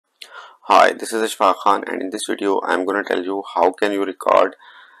Hi, this is Ishfaq Khan, and in this video I am going to tell you how can you record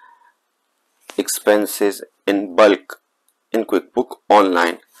expenses in bulk in QuickBooks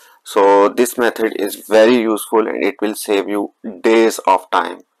online. So this method is very useful and it will save you days of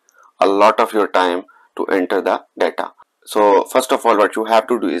time, a lot of your time to enter the data. So first of all, what you have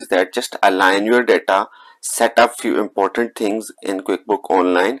to do is that just align your data, set up few important things in QuickBooks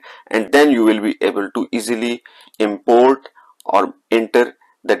Online, and then you will be able to easily import or enter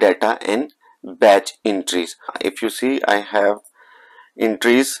the data in batch entries. If you see, I have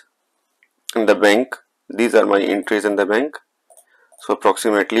entries in the bank. These are my entries in the bank. So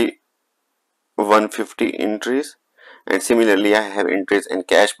approximately 150 entries, and similarly I have entries in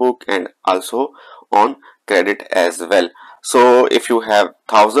cash book and also on credit as well. So if you have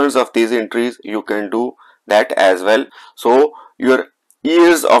thousands of these entries, you can do that as well. So your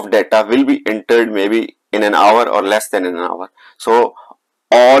years of data will be entered maybe in an hour or less than an hour. So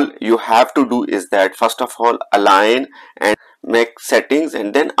all you have to do is that first of all align and make settings,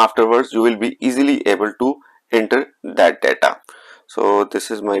 and then afterwards you will be easily able to enter that data. So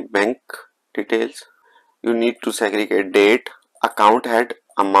this is my bank details. You need to segregate date, account head,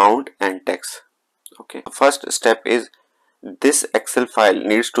 amount and tax. Okay, first step is this Excel file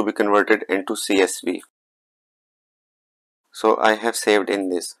needs to be converted into CSV. So I have saved in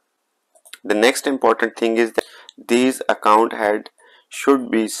this. The next important thing is that these account head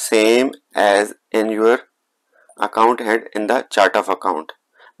should be same as in your account head in the chart of account.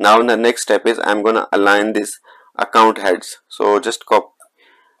 Now the next step is I'm gonna align this account heads. So just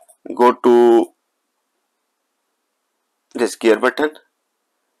go to this gear button,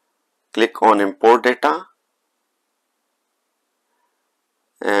 click on import data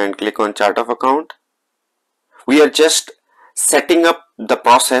and click on chart of account. We are just setting up the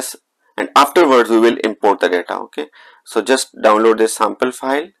process and afterwards we will import the data. Okay, so just download this sample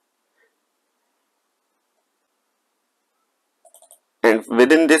file, and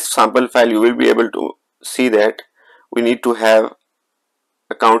within this sample file you will be able to see that we need to have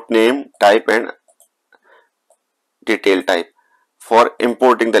account name, type and detail type for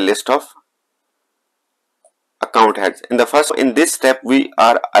importing the list of account heads. In this step we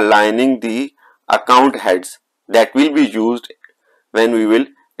are aligning the account heads that will be used when we will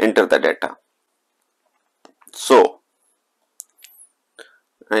enter the data. So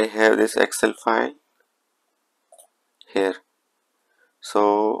I have this Excel file here.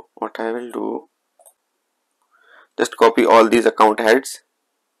 So what I will do, just copy all these account heads,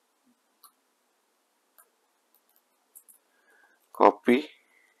 copy,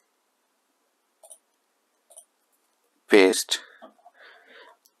 paste.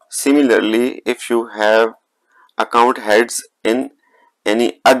 Similarly, if you have account heads in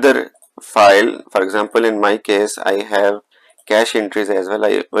any other file, for example in my case I have cash entries as well,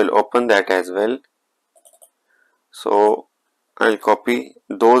 I will open that as well. So I'll copy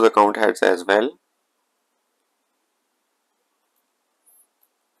those account heads as well,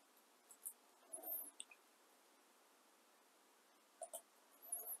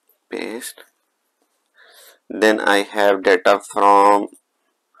 paste. Then I have data from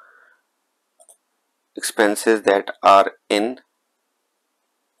expenses that are in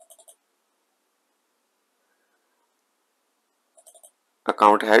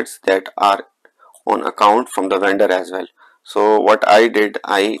account heads that are on account from the vendor as well. So what I did,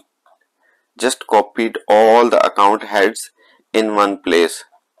 I just copied all the account heads in one place.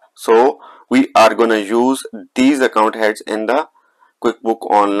 So we are gonna use these account heads in the QuickBooks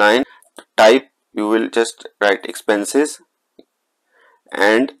Online. Type, you will just write expenses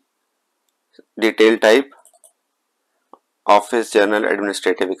and detail type office journal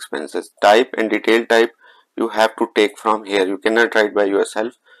administrative expenses. Type and detail type you have to take from here. You cannot write by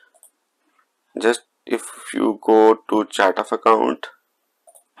yourself. Just if you go to chart of account,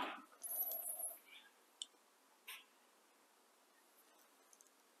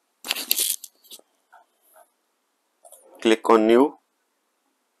 click on new.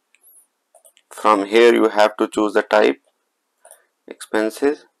 From here you have to choose the type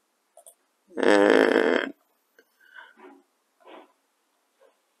expenses, and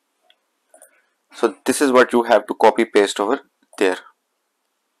so this is what you have to copy paste over there.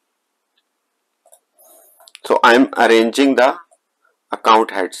 So I am arranging the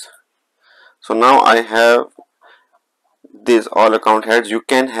account heads. So now I have these all account heads. You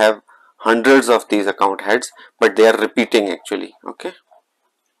can have hundreds of these account heads, but they are repeating actually. Okay,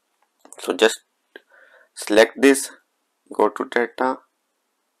 so just select this, go to data,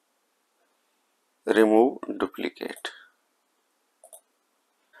 remove duplicate.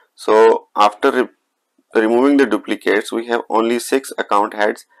 So after removing the duplicates, we have only 6 account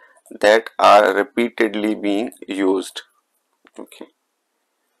heads that are repeatedly being used. Okay,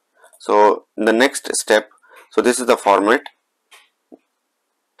 so the next step, so this is the format.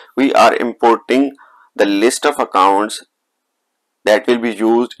 We are importing the list of accounts that will be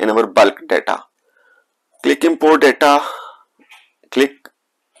used in our bulk data. Click import data, click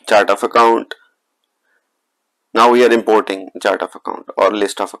chart of account. Now we are importing chart of account or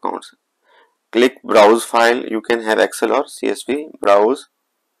list of accounts. Click browse file. You can have Excel or CSV. Browse.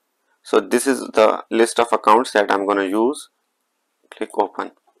 So this is the list of accounts that I'm going to use. Click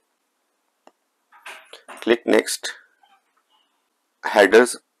open. Click next.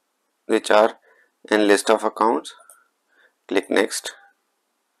 Headers which are in list of accounts. Click next.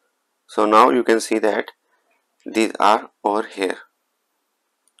 So now you can see that these are over here.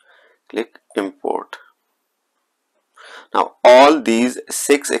 Click import. Now all these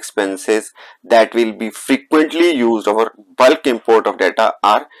 6 expenses that will be frequently used, our bulk import of data,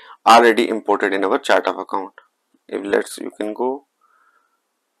 are already imported in our chart of account. If you can go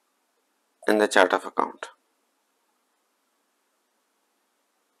in the chart of account.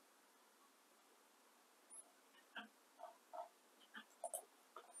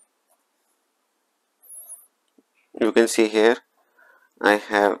 You can see here I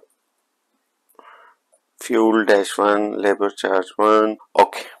have fuel -1, labor charge 1.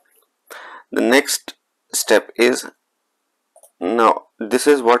 Okay, the next step is, now this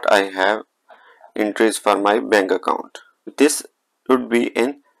is what I have entries for my bank account. This would be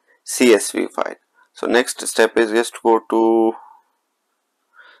in CSV file. So next step is just go to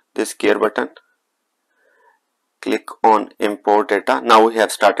this gear button, click on import data. Now we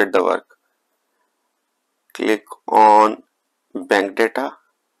have started the work. Click on bank data.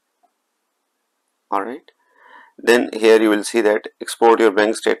 Alright, then here you will see that export your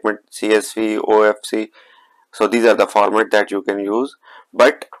bank statement, CSV, OFC. So these are the format that you can use,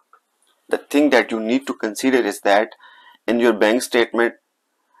 but the thing that you need to consider is that in your bank statement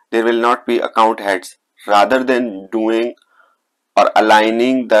there will not be account heads. Rather than doing or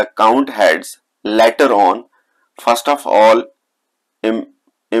aligning the account heads later on, first of all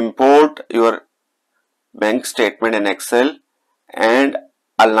import your bank statement in Excel and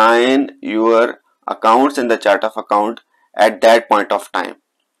align your accounts in the chart of account at that point of time.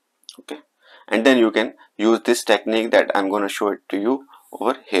 Okay, and then you can use this technique that I'm going to show it to you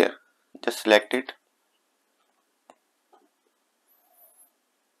over here. Just select it,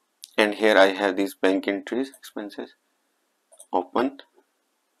 and here I have these bank entries, expenses. Open,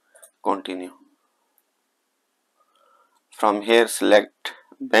 continue. From here select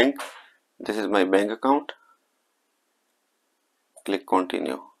bank. This is my bank account. Click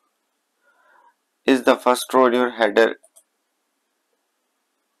continue. Is the first row in your header?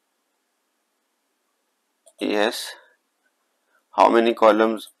 Yes. How many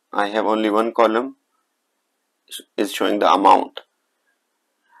columns? I have only one column is showing the amount.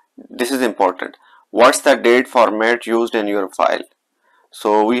 This is important. What's the date format used in your file?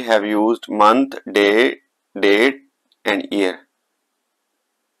 So we have used month, day, date and year.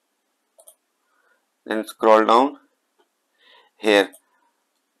 Then scroll down. Here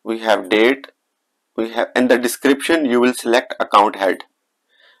we have date. We have in the description you will select account head,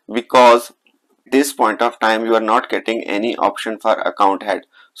 because this point of time you are not getting any option for account head.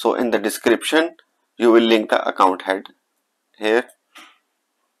 So in the description you will link the account head. Here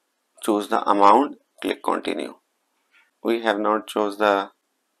choose the amount, click continue. We have not chose the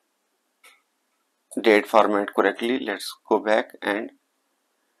date format correctly. Let's go back and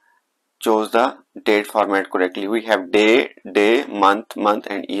choose the date format correctly. We have day, month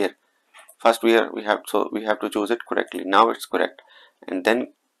and year. First we have to choose it correctly. Now it's correct, and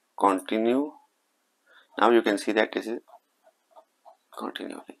then continue. Now you can see that this is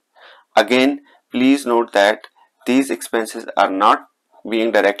continuing. Again, please note that these expenses are not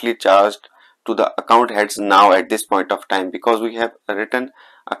being directly charged to the account heads now at this point of time, because we have written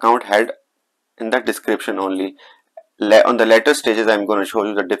account head in the description only. On the later stages I'm going to show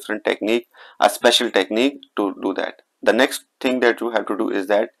you the different technique, a special technique to do that. The next thing that you have to do is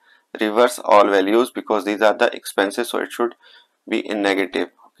that reverse all values, because these are the expenses, so it should be in negative.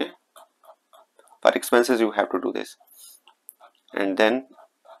 Okay, for expenses you have to do this, and then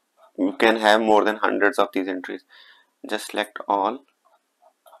you can have more than hundreds of these entries. Just select all,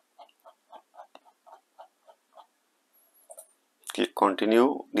 click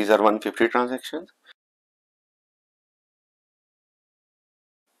continue. These are 150 transactions.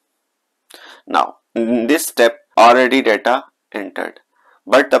 Now in this step already data entered,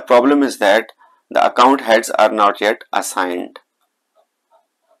 but the problem is that the account heads are not yet assigned.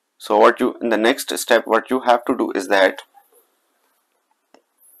 So in the next step what you have to do is that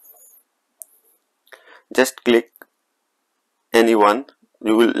just click any one.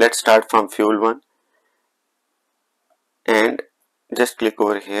 Let's start from fuel one, and just click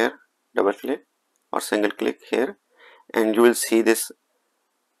over here, double click or single click here, and you will see this.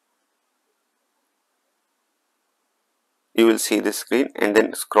 You will see this screen, and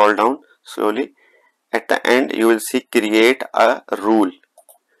then scroll down slowly. At the end, you will see create a rule.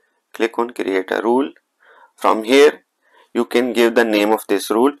 Click on create a rule. From here, you can give the name of this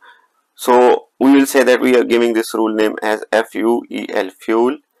rule. So we will say that we are giving this rule name as FUEL,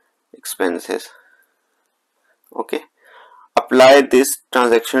 fuel expenses. Okay. Apply this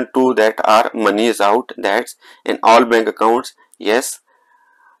transaction to that our money is out, that's in all bank accounts, yes,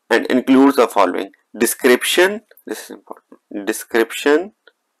 and includes the following description. This is important. Description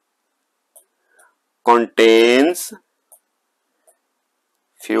contains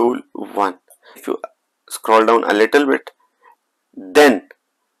fuel 1. If you scroll down a little bit, then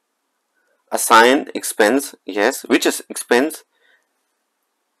assign expense, yes, which is expense.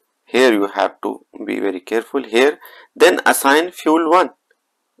 Here you have to be very careful here. Then assign fuel 1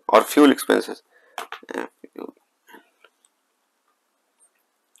 or fuel expenses.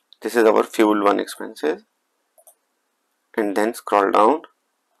 This is our fuel 1 expenses, and then scroll down,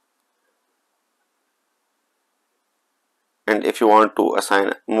 and if you want to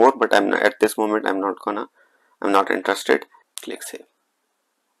assign more, but I'm not, at this moment I'm not interested, click save.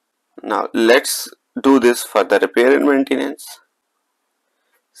 Now let's do this for the repair and maintenance.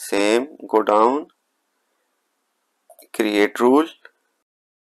 Same, go down, create rule.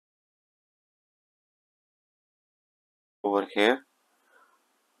 Over here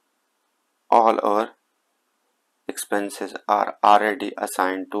all our expenses are already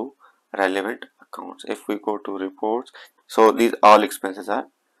assigned to relevant accounts. If we go to reports, so these all expenses are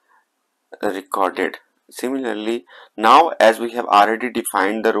recorded. Similarly, now as we have already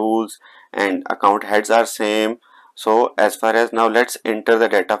defined the rules and account heads are same, so as far as now, let's enter the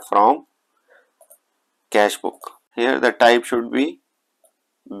data from cash book. Here the type should be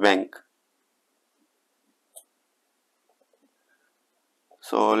bank.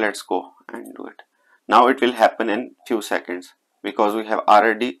 So let's go and do it. Now it will happen in few seconds because we have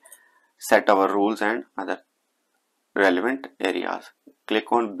already set our rules and other relevant areas.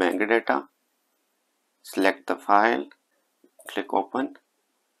 Click on bank data, select the file, click open,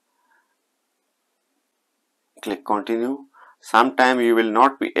 click continue. Sometime you will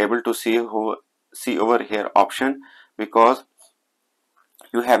not be able to see over here option because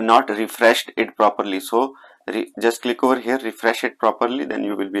you have not refreshed it properly. So just click over here, refresh it properly, then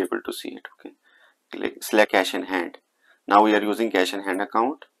you will be able to see it. Okay, click select cash in hand. Now we are using cash in hand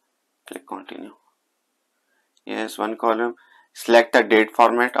account. Click continue. Yes, one column. Select the date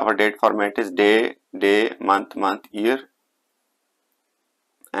format. Our date format is day, month, year.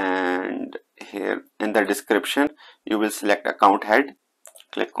 And here in the description you will select account head.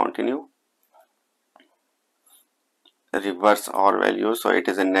 Click continue. Reverse all values so it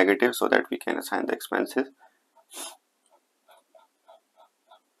is in negative so that we can assign the expenses.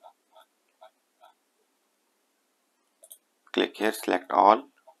 Click here, select all,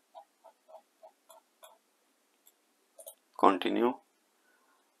 continue.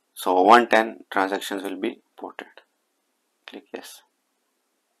 So 110 transactions will be ported. Click yes.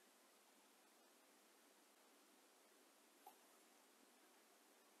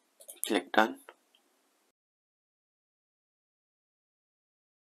 Click done.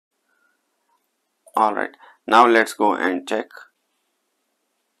 Alright, now let's go and check.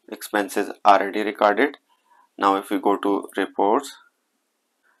 Expenses already recorded. Now if we go to reports,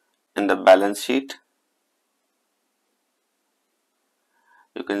 in the balance sheet,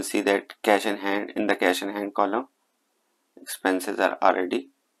 you can see that cash in hand, in the cash in hand column, expenses are already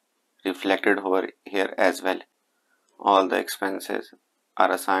reflected over here as well. All the expenses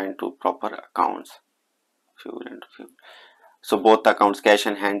are assigned to proper accounts, fuel and fuel. So both accounts, cash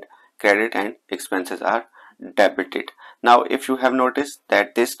in hand credit and expenses, are debited. Now if you have noticed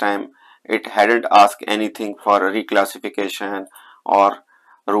that this time it hadn't asked anything for reclassification or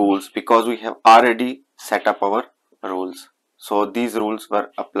rules because we have already set up our rules. So these rules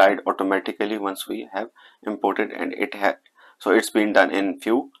were applied automatically once we have imported, and it's been done in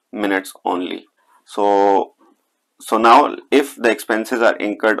few minutes only. So now if the expenses are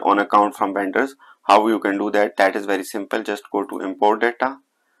incurred on account from vendors, how you can do that? That is very simple. Just go to import data,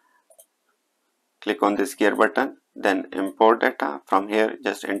 click on this gear button, then import data. From here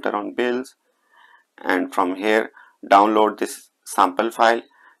just enter on bills, and from here download this sample file,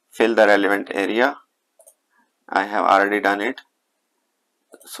 fill the relevant area. I have already done it.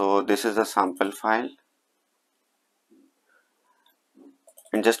 So this is the sample file.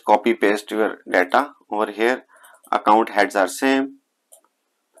 and just copy paste your data over here. Account heads are same,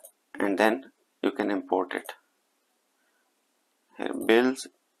 and then you can import it here. Bills,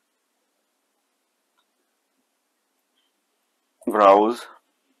 browse,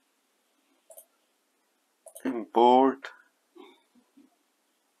 import.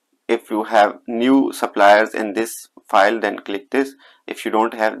 If you have new suppliers in this file, then click this. If you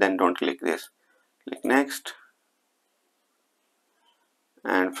don't have, then don't click this. Click next,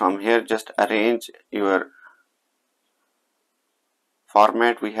 and from here just arrange your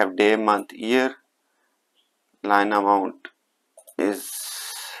format. We have day, month, year. Line amount is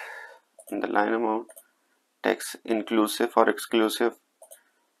in the line amount. Text inclusive or exclusive.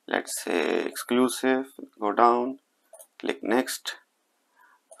 Let's say exclusive. Go down, click next.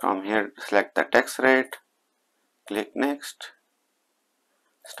 From here select the tax rate, click next,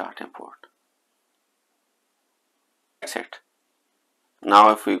 start import. That's it.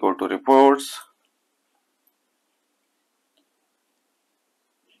 Now if we go to reports,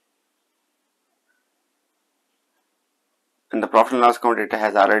 in the profit and loss account it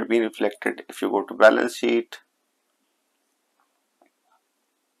has already been reflected. If you go to balance sheet,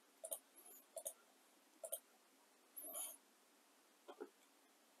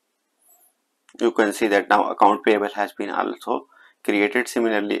 you can see that now account payable has been also created.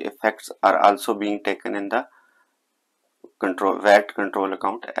 Similarly, effects are also being taken in the VAT control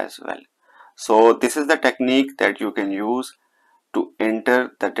account as well. So this is the technique that you can use to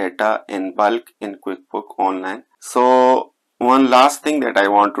enter the data in bulk in QuickBooks Online. So one last thing that I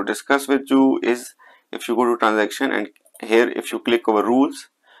want to discuss with you is, if you go to transaction and here if you click over rules,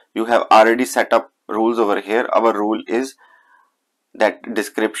 you have already set up rules over here. Our rule is that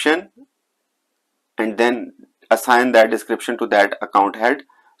description, and then assign that description to that account head.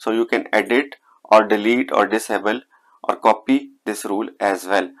 So you can edit or delete or disable or copy this rule as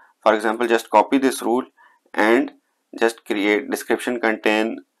well. For example, just copy this rule and just create description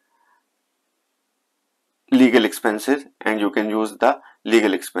contain legal expenses, and you can use the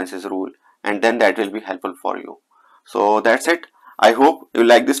legal expenses rule, and then that will be helpful for you. So that's it. I hope you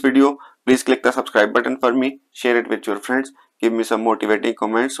like this video. Please click the subscribe button for me, share it with your friends, give me some motivating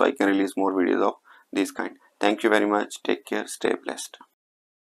comments so I can release more videos of this kind. Thank you very much. Take care. Stay blessed.